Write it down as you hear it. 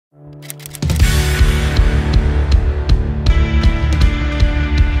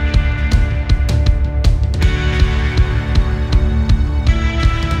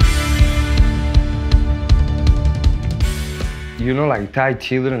You know, like Thai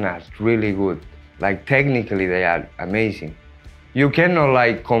children are really good. Like technically they are amazing. You cannot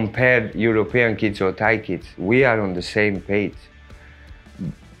like compare European kids or Thai kids. We are on the same page.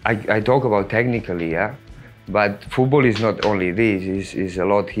 I talk about technically, yeah? But football is not only this, it's a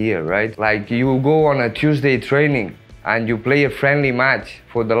lot here, right? Like you go on a Tuesday training and you play a friendly match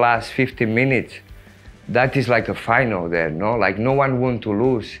for the last 15 minutes. That is like a final there, no? Like no one wants to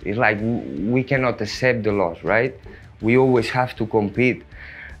lose. It's like we cannot accept the loss, right? We always have to compete.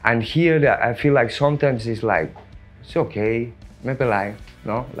 And here I feel like sometimes it's like, it's okay, maybe like,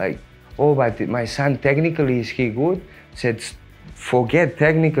 no? Like, oh, but my son technically, is he good? Said, forget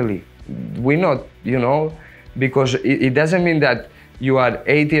technically. We're not, you know, because it doesn't mean that you are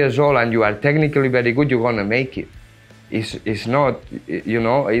 8 years old and you are technically very good, you're gonna make it. It's not, you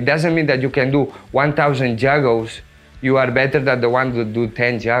know, it doesn't mean that you can do 1,000 jagos, you are better than the one that do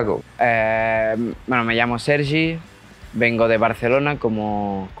 10 jagos. Bueno, me llamo Sergi, vengo de Barcelona,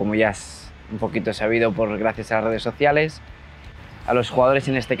 como ya es un poquito sabido gracias a las redes sociales. A los jugadores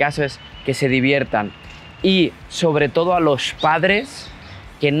en este caso es que se diviertan y sobre todo a los padres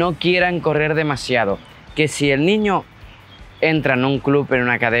que no quieran correr demasiado. Que si el niño entra en un club, en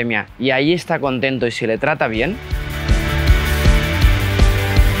una academia y ahí está contento y se le trata bien,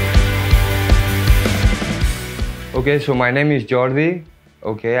 Okay, so my name is Jordi.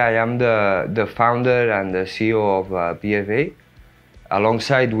 Okay, I am the founder and the CEO of PFA.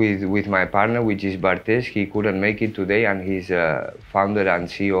 Alongside with my partner, which is Bartes, he couldn't make it today and he's founder and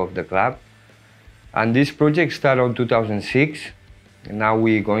CEO of the club. And this project started in 2006. Now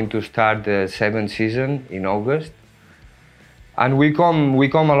we're going to start the 7th season in August. And we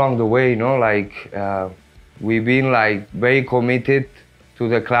come along the way, you know, like we've been like very committed to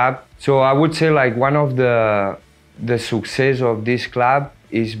the club. So I would say like one of the success of this club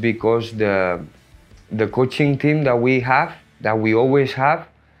is because the coaching team that we have, that we always have,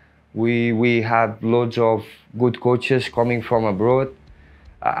 we have lots of good coaches coming from abroad.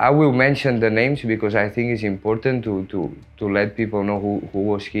 I will mention the names because I think it's important to let people know who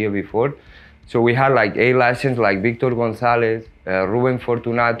was here before. So we had like A-license like Victor Gonzalez, Ruben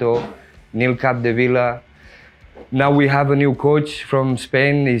Fortunato, Neil Capdevila. Now we have a new coach from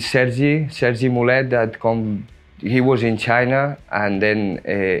Spain, is Sergi Mulet, he was in China and then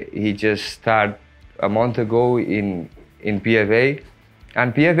he just started a month ago in PFA.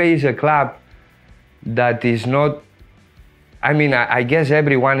 And PFA is a club that is not, I mean, I guess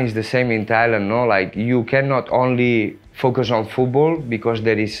everyone is the same in Thailand, no? Like you cannot only focus on football because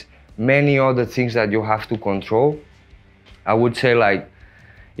there is many other things that you have to control. I would say like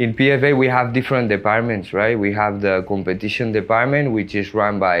in PFA we have different departments, right? We have the competition department, which is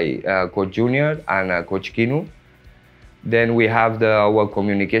run by Coach Junior and Coach Kinu. Then we have our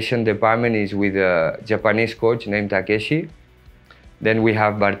communication department is with a Japanese coach named Takeshi. Then we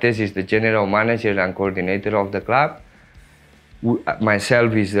have Bartes, is the general manager and coordinator of the club.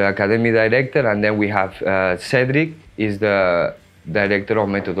 Myself is the academy director, and then we have Cedric, is the director of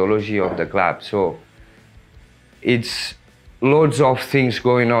methodology of the club. So it's loads of things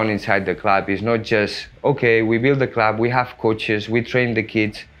going on inside the club. It's not just, okay, we build the club, we have coaches, we train the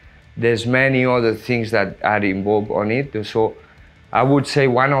kids. There's many other things that are involved on it. So I would say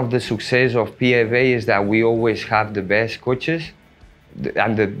one of the success of PFA is that we always have the best coaches,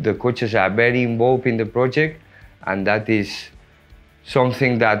 and the coaches are very involved in the project, and that is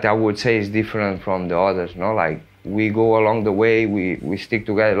something that I would say is different from the others, no? Like we go along the way, we stick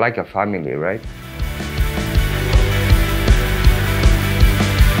together like a family, right?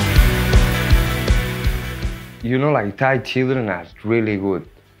 You know, like Thai children are really good.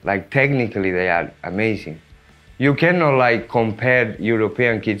 Like technically they are amazing. You cannot like compare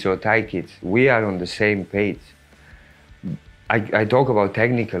European kids or Thai kids. We are on the same page. I talk about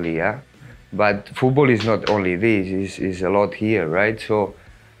technically, yeah? But football is not only this, it's a lot here, right? So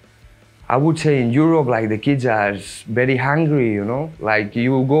I would say in Europe, like the kids are very hungry, you know? Like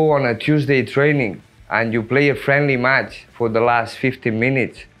you go on a Tuesday training and you play a friendly match for the last 15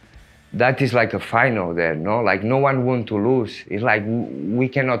 minutes. That is like a final there, no? Like no one wants to lose. It's like we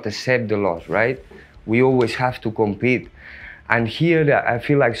cannot accept the loss, right? We always have to compete. And here I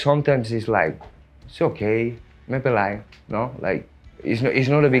feel like sometimes it's like, it's okay, maybe like, no? Like it's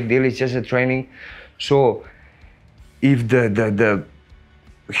not a big deal, it's just a training. So if the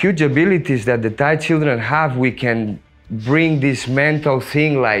huge abilities that the Thai children have, we can bring this mental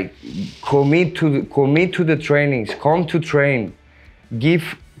thing like commit to the trainings, come to train,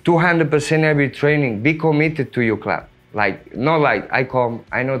 give 200% every training, be committed to your club. Like, not like I come,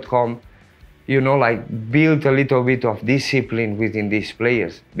 I not come. like build a little bit of discipline within these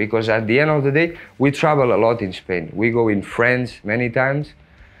players. Because at the end of the day, we travel a lot in Spain. We go in France many times,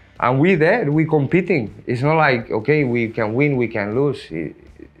 and we're there, we're competing. It's not like, okay, we can win, we can lose.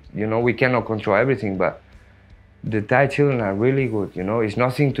 We cannot control everything, but the Thai children are really good, It's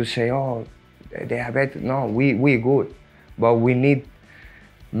nothing to say, oh, they are better. No, we're good. But we need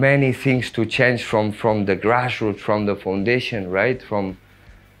many things to change from the grassroots, from the foundation, right?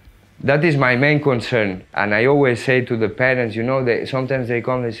 That is my main concern. And I always say to the parents, sometimes they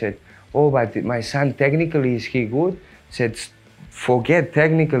come and say, oh, but my son, technically, is he good? I said, forget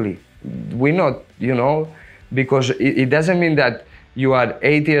technically. We're not, because it doesn't mean that you are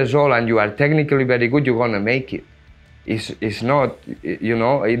 8 years old and you are technically very good, you're gonna make it. It's not,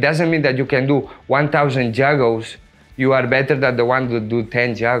 it doesn't mean that you can do 1,000 jagos, you are better than the one that do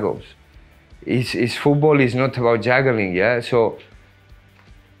 10 jagos. Football is not about juggling, yeah? So,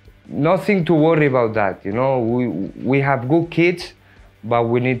 nothing to worry about that, We have good kids, but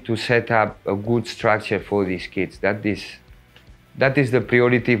we need to set up a good structure for these kids. That is the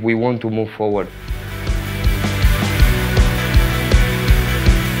priority if we want to move forward.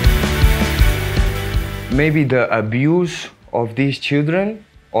 Maybe the abuse of these children,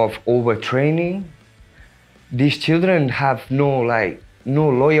 of overtraining. These children have no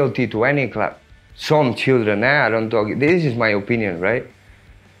loyalty to any club. Some children, I don't talk, this is my opinion, right?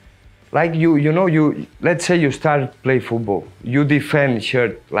 Like let's say you start play football, you defend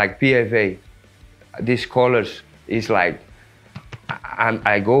shirt like PFA, these colors is like,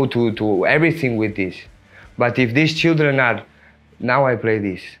 I go to everything with this. But if these children are, now I play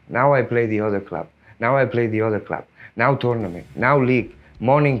this, now I play the other club, now I play the other club, now tournament, now league,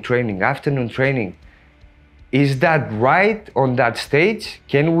 morning training, afternoon training, is that right on that stage?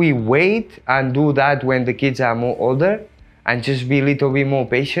 Can we wait and do that when the kids are more older and just be a little bit more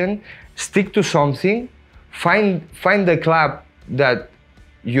patient? Stick to something, find the club that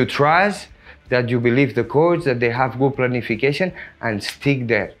you trust, that you believe the coach, that they have good planification, and stick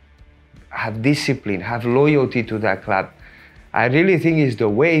there. Have discipline, have loyalty to that club. I really think it's the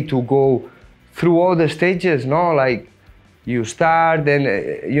way to go through all the stages, no? Like you start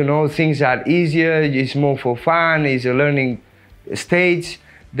and things are easier, it's more for fun, it's a learning stage,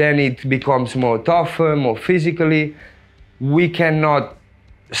 then it becomes more tougher, more physically. We cannot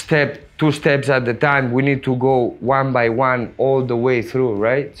step 2 steps at a time, we need to go one by one all the way through,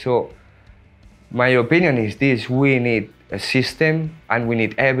 right? So my opinion is this: we need a system and we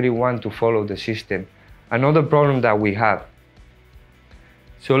need everyone to follow the system. Another problem that we have,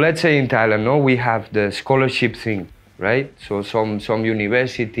 so let's say in Thailand, we have the scholarship thing, right? So some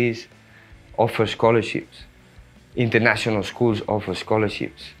universities offer scholarships, international schools offer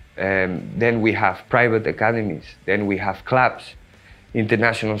scholarships. Then we have private academies, then we have clubs.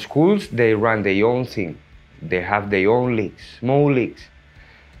 International schools, they run their own thing. They have their own leagues, small leagues.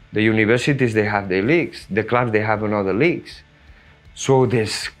 The universities, they have their leagues. The clubs, they have another leagues. So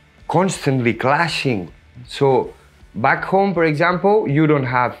there's constantly clashing. So back home, for example, you don't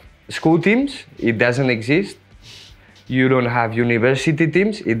have school teams, it doesn't exist. You don't have university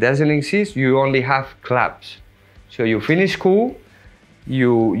teams, it doesn't exist. You only have clubs. So you finish school,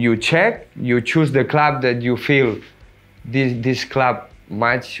 you check, you choose the club that you feel this club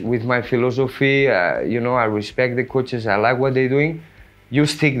match with my philosophy, I respect the coaches, I like what they're doing, you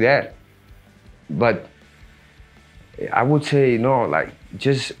stick there. But I would say no, like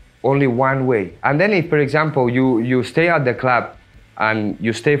just only one way. And then if, for example, you stay at the club and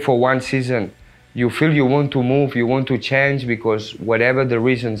you stay for one season, you feel you want to move, you want to change because whatever the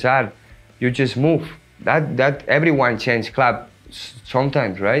reasons are, you just move. That everyone change club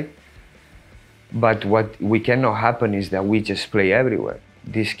sometimes, right? But what we cannot happen is that we just play everywhere.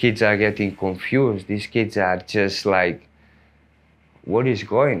 These kids are getting confused. These kids are just like, what is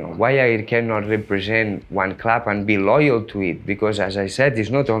going on? Why I cannot represent one club and be loyal to it? Because as I said,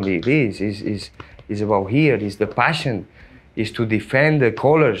 it's not only this, it's about here, it's the passion, it's to defend the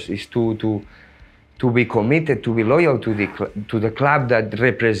colors, it's to be committed, to be loyal to the club that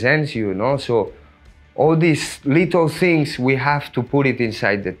represents you, So all these little things, we have to put it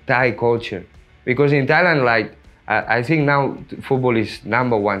inside the Thai culture. Because in Thailand, like, I think now football is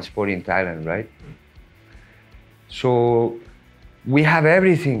 #1 sport in Thailand, right? So we have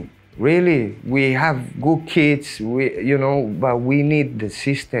everything, really. We have good kids, but we need the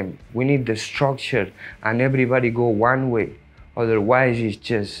system, we need the structure, and everybody go one way. Otherwise, it's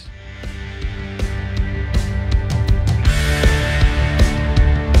just...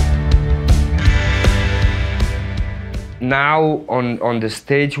 Now, on the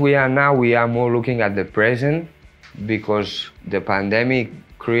stage we are now, we are more looking at the present because the pandemic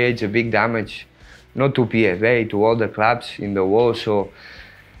creates a big damage, not to PFA, to all the clubs in the world. So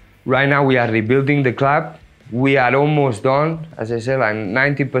right now we are rebuilding the club. We are almost done, as I said, like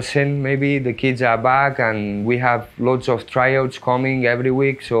 90% maybe the kids are back, and we have lots of tryouts coming every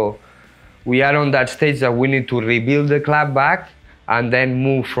week. So we are on that stage that we need to rebuild the club back and then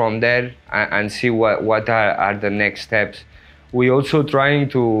move from there and see what are the next steps. We're also trying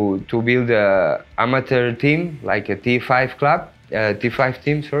to build an amateur team, like a T5 club, T5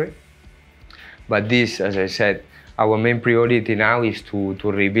 team, sorry. But this, as I said, our main priority now is to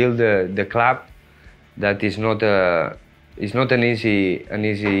rebuild the club. That is not an easy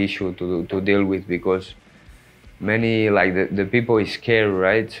issue to deal with, because many, like the people is scared,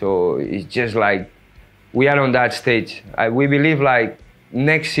 right? So it's just like we are on that stage. We believe like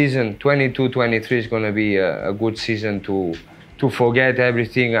next season, 22-23 is going to be a good season to forget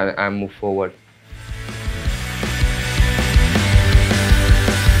everything and move forward.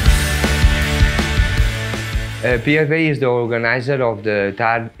 PFA is the organizer of the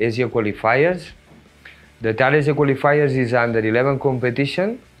TAR Asia qualifiers. The TAR Asia qualifiers is under 11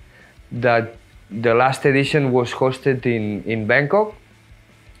 competition that the last edition was hosted in Bangkok.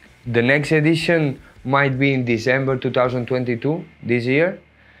 The next edition might be in December 2022, this year.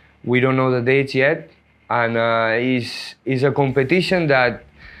 We don't know the dates yet. And is a competition that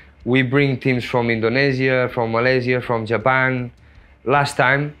we bring teams from Indonesia, from Malaysia, from Japan.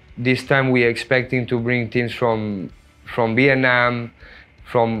 This time we're expecting to bring teams from Vietnam,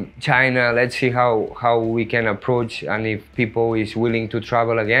 from China. Let's see how we can approach and if people is willing to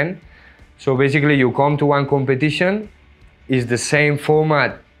travel again. So basically you come to one competition, it's the same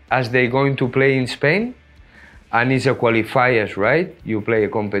format as they're going to play in Spain, and it's a qualifiers, right? You play a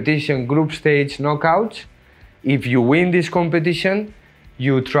competition, group stage, knockouts. If you win this competition,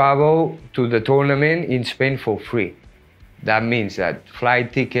 you travel to the tournament in Spain for free. That means that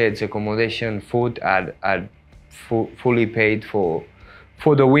flight tickets, accommodation, food are fully paid for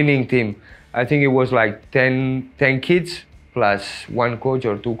the winning team. I think it was like 10 kids plus one coach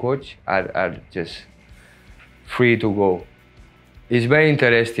or two coach are just free to go. It's very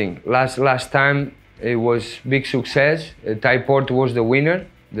interesting. Last time it was big success. Thai Port was the winner.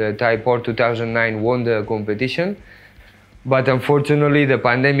 The Thai Port 2009 won the competition. But unfortunately the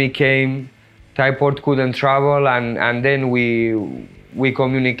pandemic came, Thai Port couldn't travel, and then we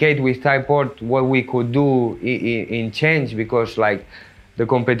communicate with Thai Port what we could do in change, because like the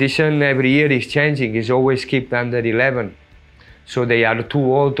competition every year is changing. It's always kept under 11. So they are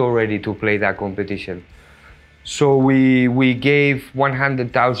too old already to play that competition. So we gave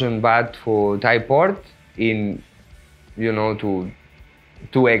 100,000 baht for Thai Port in, to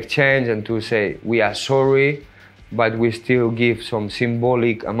exchange and to say we are sorry, but we still give some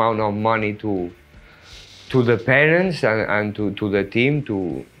symbolic amount of money to the parents and to the team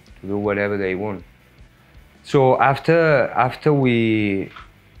to do whatever they want. So after we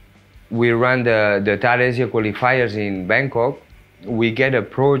ran the TAR Asia qualifiers in Bangkok, we get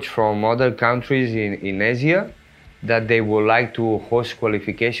approached from other countries in Asia that they would like to host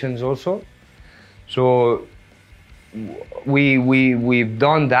qualifications also. So we've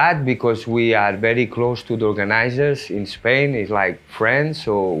done that because we are very close to the organizers in Spain. It's like friends.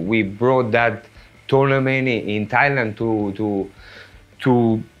 So we brought that tournament in Thailand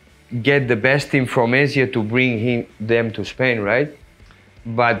to get the best team from Asia to bring them to Spain, right?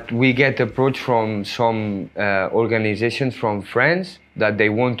 But we get approached from some organizations from France that they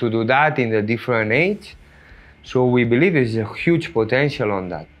want to do that in a different age. So we believe there's a huge potential on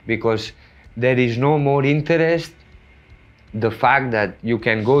that, because there is no more interest. The fact that you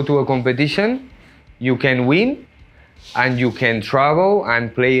can go to a competition, you can win, and you can travel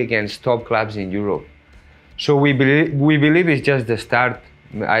and play against top clubs in Europe. So we believe it's just the start.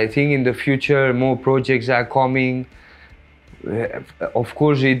 I think in the future more projects are coming. Of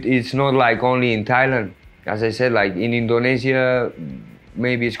course, it's not like only in Thailand. As I said, like in Indonesia,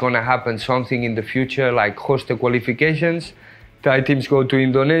 maybe it's gonna happen something in the future, like host the qualifications. Thai teams go to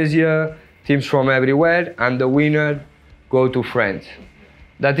Indonesia, teams from everywhere, and the winner go to France.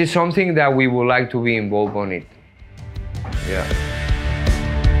 That is something that we would like to be involved on it. Yeah.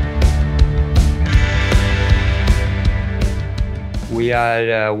 We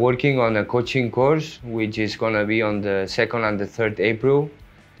are working on a coaching course, which is going to be on the 2nd and the 3rd April.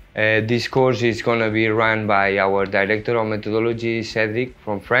 This course is going to be run by our director of methodology, Cedric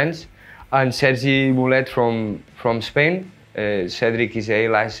from France, and Sergi Moulet from Spain. Cedric is A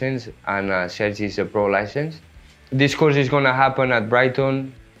license and Sergi is a pro license. This course is going to happen at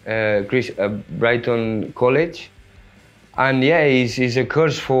Brighton College. And yeah, it's a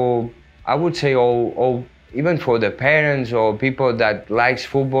course for, I would say, all even for the parents or people that likes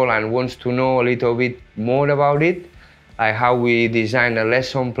football and wants to know a little bit more about it, like how we design a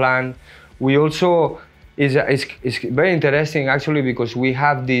lesson plan. We also, it's very interesting actually because we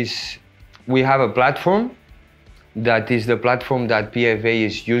have a platform that is the platform that PFA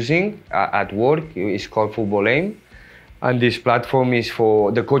is using at work. It's called Football Aim. And this platform is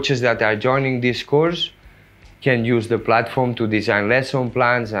for the coaches that are joining this course can use the platform to design lesson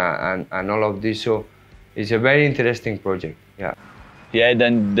plans and all of this. So it's a very interesting project. Yeah. Yeah.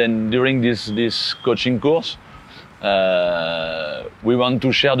 Then during this coaching course, we want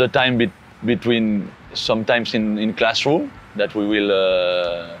to share the time between sometimes in classroom that we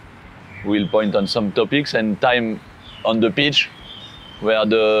will point on some topics, and time on the pitch where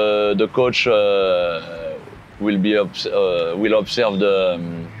the coach will observe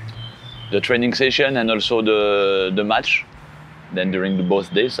the training session and also the match, then during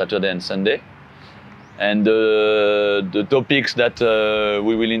both days, Saturday and Sunday. And the topics that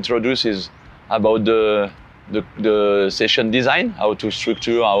we will introduce is about the session design, how to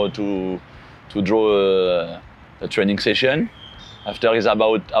structure, how to draw a training session. After is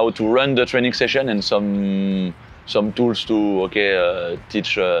about how to run the training session and some tools to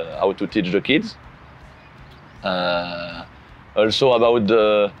teach how to teach the kids. Also about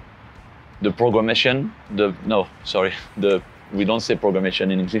the programmation. We don't say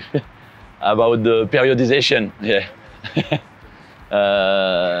programmation in English. About the periodization, yeah.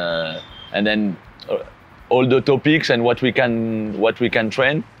 And then all the topics and what we can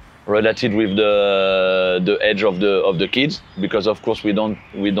train related with the age of the kids, because of course we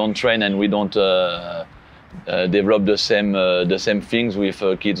don't train and we don't develop the same things with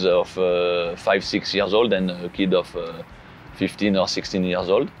kids of 5-6 years old and a kid of 15 or 16 years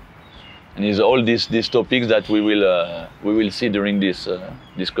old. And it's all these topics that we will see during this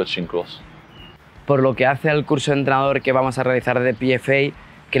coaching course. Por lo que hace al curso de entrenador que vamos a realizar de PFA,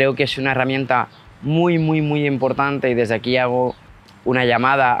 creo que es una herramienta muy importante, y desde aquí hago una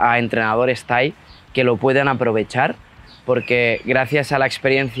llamada a entrenadores Thai que lo puedan aprovechar, porque gracias a la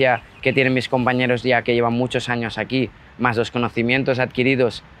experiencia que tienen mis compañeros ya que llevan muchos años aquí, más los conocimientos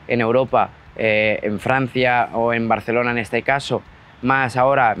adquiridos en Europa, en Francia o en Barcelona en este caso, más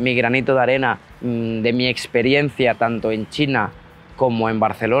ahora mi granito de arena de mi experiencia tanto en China como en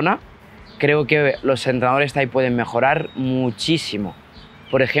Barcelona, creo que los entrenadores Thai pueden mejorar muchísimo.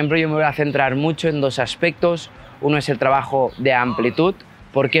 Por ejemplo, yo me voy a centrar mucho en dos aspectos. Uno es el trabajo de amplitud.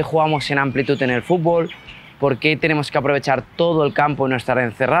 ¿Por qué jugamos en amplitud en el fútbol? ¿Por qué tenemos que aprovechar todo el campo y no estar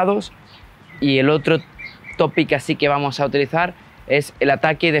encerrados? Y el otro tópico así que vamos a utilizar es el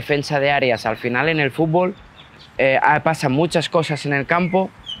ataque y defensa de áreas. Al final en el fútbol pasan muchas cosas en el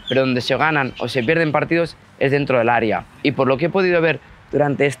campo, pero donde se ganan o se pierden partidos es dentro del área. Y por lo que he podido ver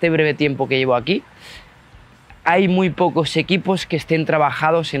durante este breve tiempo que llevo aquí, hay muy pocos equipos que estén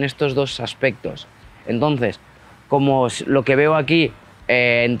trabajados en estos dos aspectos. Entonces, como lo que veo aquí,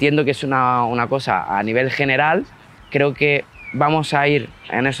 entiendo que es una cosa a nivel general, creo que vamos a ir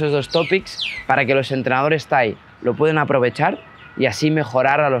en esos dos topics para que los entrenadores Thai lo puedan aprovechar y así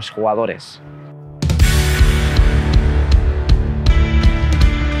mejorar a los jugadores.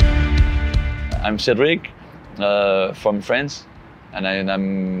 I'm Cedric from France, and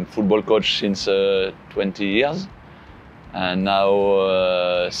I'm football coach since 20 years, and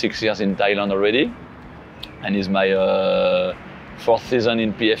now 6 years in Thailand already, and it's my 4th season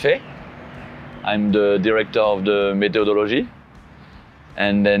in PFA. I'm the director of the methodology,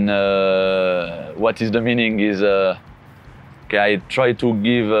 and then what is the meaning is I try to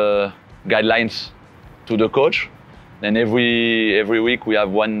give guidelines to the coach. Then every week we have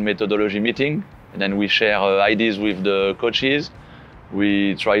one methodology meeting, and then we share ideas with the coaches.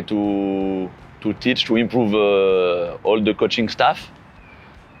 We try to teach, to improve all the coaching staff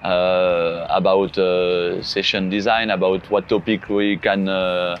about session design, about what topic we can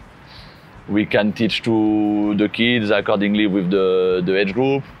teach to the kids accordingly with the age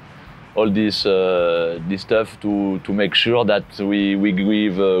group. All this stuff to make sure that we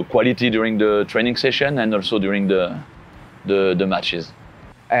give quality during the training session and also during the matches.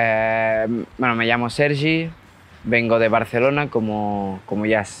 Bueno, me llamo Sergi, vengo de Barcelona, como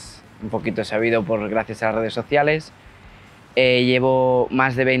ya es un poquito sabido gracias a las redes sociales. Llevo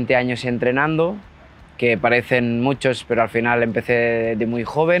más de 20 años entrenando, que parecen muchos, pero al final empecé de muy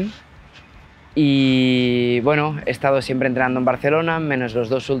joven. Y bueno, he estado siempre entrenando en Barcelona, menos los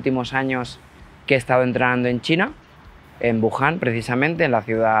 2 últimos años que he estado entrenando en China, en Wuhan precisamente, en la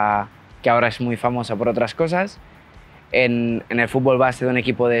ciudad que ahora es muy famosa por otras cosas, en el fútbol base de un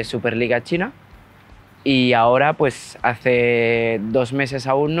equipo de Superliga China. Y ahora, pues hace 2 meses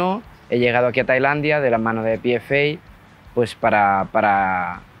aún no, he llegado aquí a Tailandia de la mano de PFA pues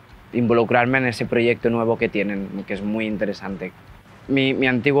para involucrarme en ese proyecto nuevo que tienen, que es muy interesante. Mi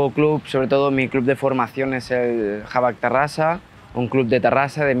antiguo club, sobre todo mi club de formación, es el Habak Tarrasa, un club de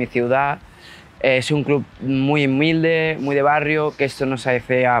Tarrasa, de mi ciudad. Es un club muy humilde, muy de barrio, que esto nos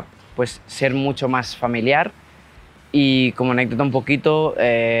hace a pues, ser mucho más familiar. Y como anécdota un poquito,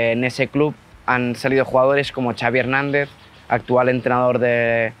 en ese club han salido jugadores como Xavi Hernández, actual entrenador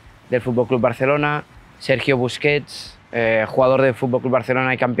del FC Barcelona, Sergio Busquets, jugador del FC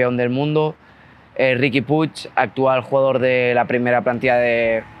Barcelona y campeón del mundo, Riqui Puig, actual jugador de la primera plantilla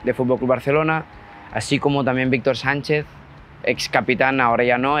de FC Barcelona, así como también Víctor Sánchez, ex capitán, ahora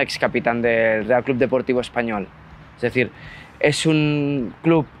ya no, ex capitán del Real Club Deportivo Español. Es decir, es un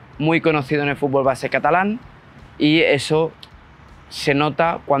club muy conocido en el fútbol base catalán y eso se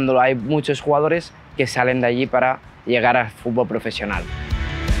nota cuando hay muchos jugadores que salen de allí para llegar al fútbol profesional.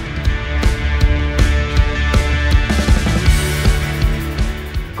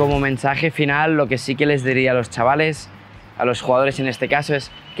 Como mensaje final, lo que sí que les diría a los chavales, a los jugadores en este caso,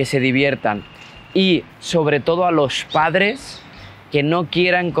 es que se diviertan y sobre todo a los padres que no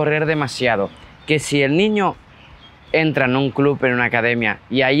quieran correr demasiado, que si el niño entra en un club, en una academia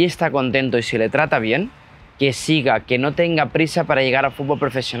y ahí está contento y se le trata bien, que siga, que no tenga prisa para llegar al fútbol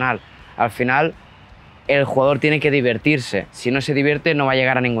profesional. Al final el jugador tiene que divertirse, si no se divierte no va a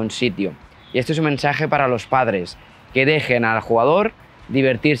llegar a ningún sitio. Y esto es un mensaje para los padres, que dejen al jugador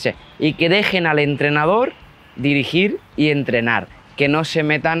divertirse y que dejen al entrenador dirigir y entrenar, que no se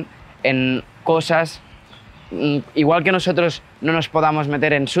metan en cosas, igual que nosotros no nos podamos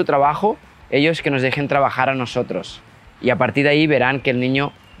meter en su trabajo, ellos que nos dejen trabajar a nosotros y a partir de ahí verán que el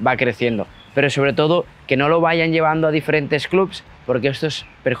niño va creciendo, pero sobre todo que no lo vayan llevando a diferentes clubes porque esto es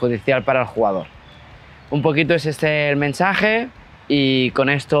perjudicial para el jugador. Un poquito es este el mensaje y con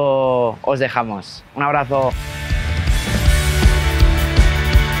esto os dejamos. Un abrazo.